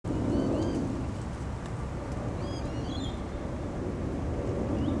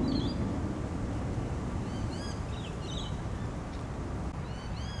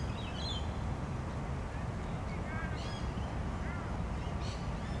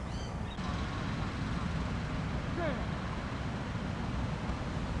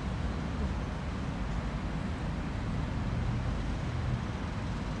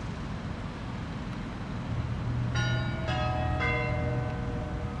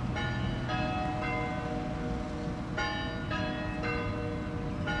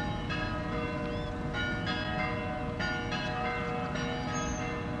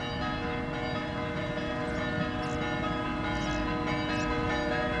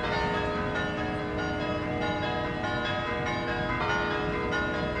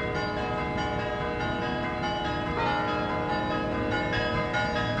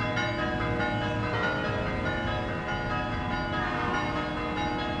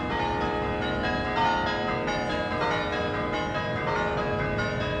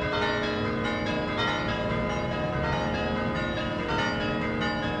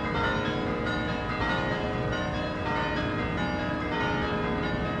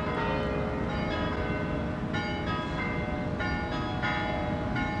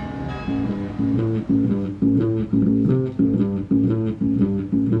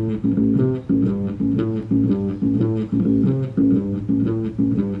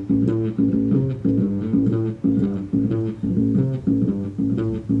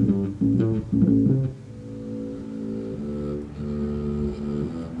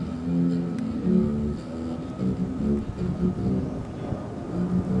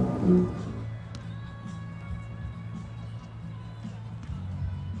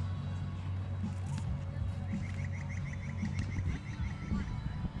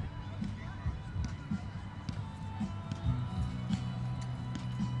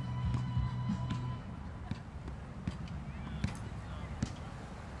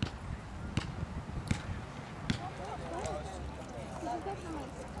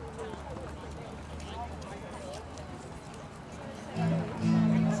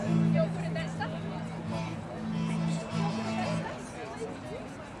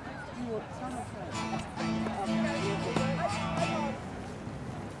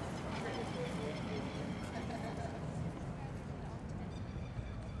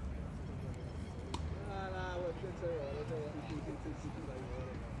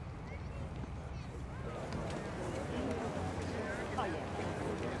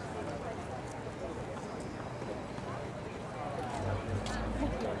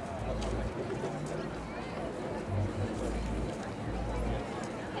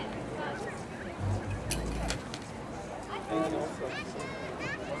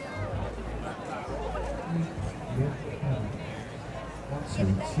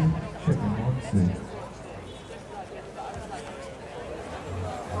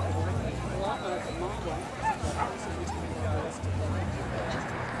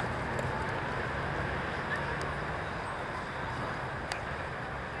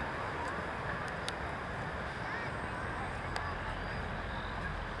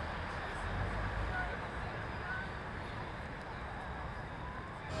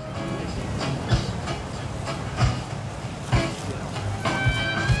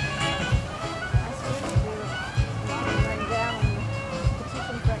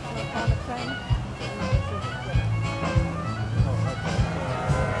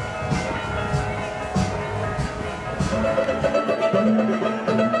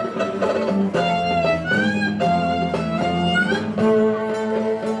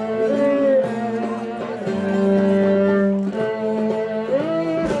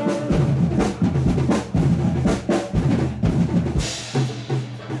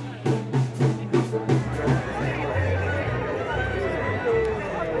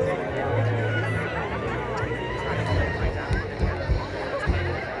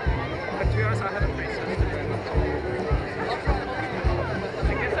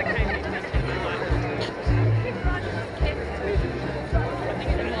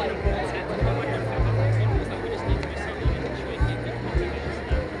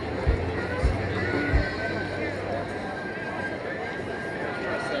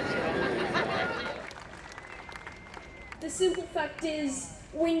The simple fact is,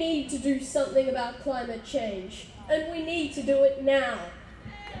 we need to do something about climate change, and we need to do it now.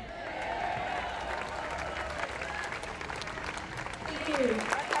 Thank you.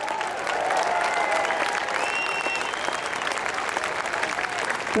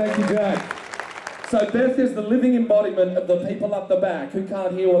 Thank you, Jack. So Beth is the living embodiment of the people up the back who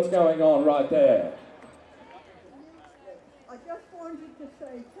can't hear what's going on right there. I just wanted to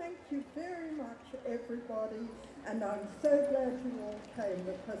say thank you very much, everybody, and I'm so glad you all came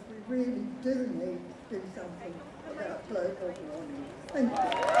because we really do need to do something about global warming. Thank you.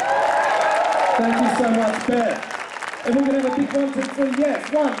 Thank you so much, Beth. And we're going to have a big 1, 2, 3,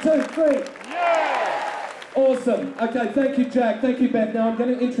 yes. 1, 2, 3. Yeah! Awesome. Okay, thank you, Jack. Thank you, Beth. Now I'm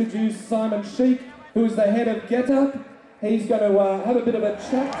going to introduce Simon Sheik, who is the head of Get Up. He's going to have a bit of a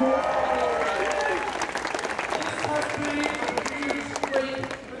chat to us. This has been a huge week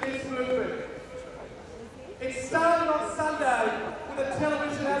for this movement. It started on Sunday with a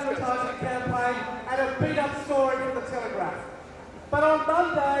television advertising campaign and a beat-up story from the Telegraph. But on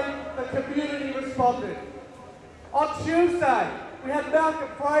Monday, the community responded. On Tuesday, we had Malcolm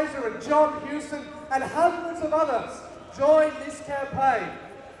Fraser and John Hewson and hundreds of others join this campaign.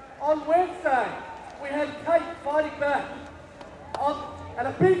 On Wednesday, we had Kate fighting back. And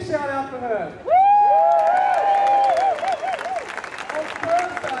a big shout out for her. On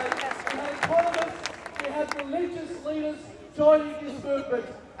Thursday, we had economists, we had religious leaders joining this movement.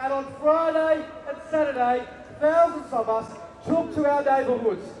 And on Friday and Saturday, thousands of us took to our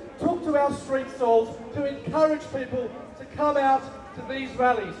neighbourhoods, took to our street stalls to encourage people to come out to these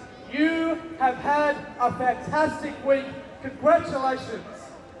rallies. You have had a fantastic week. Congratulations.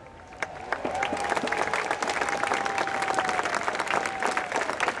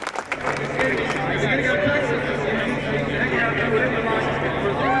 You're going to go taxi. Hang out, do whatever you like, for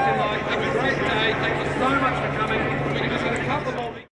as long as you like. Have a great day. Thank you so much for coming.